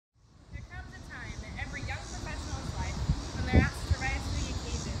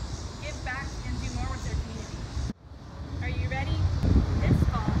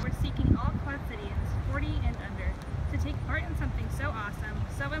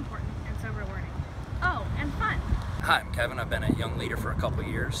important and so rewarding. Oh, and fun. Hi, I'm Kevin. I've been a young leader for a couple of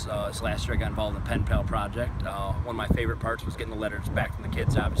years. This last year I got involved in the Pen Pal project. One of my favorite parts was getting the letters back from the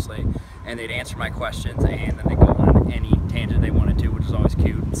kids, obviously, and they'd answer my questions and then they'd go on any tangent they wanted to, which was always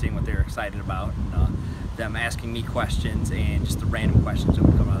cute, and seeing what they were excited about, and them asking me questions and just the random questions that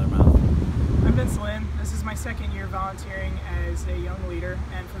would come out of their mouth. I'm Vince Lynn. This is my second year volunteering as a young leader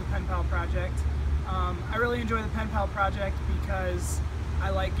and for the Pen Pal project. I really enjoy the Pen Pal project because I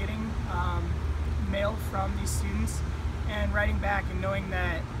like getting mail from these students and writing back and knowing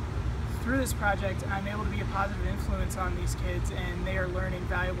that through this project I'm able to be a positive influence on these kids and they are learning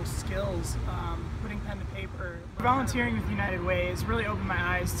valuable skills, putting pen to paper. Volunteering with United Way has really opened my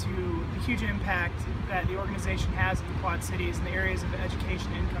eyes to the huge impact that the organization has in the Quad Cities in the areas of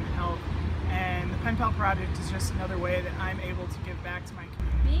education, income, and health. And the Pen Pal project is just another way that I'm able to give back to my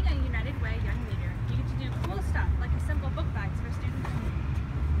community. Being a United Way young leader, you get to do cool stuff like a simple book bags for students.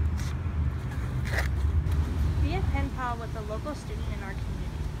 Be a pen pal with a local student in our community.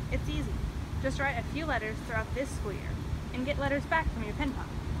 It's easy. Just write a few letters throughout this school year and get letters back from your pen pal.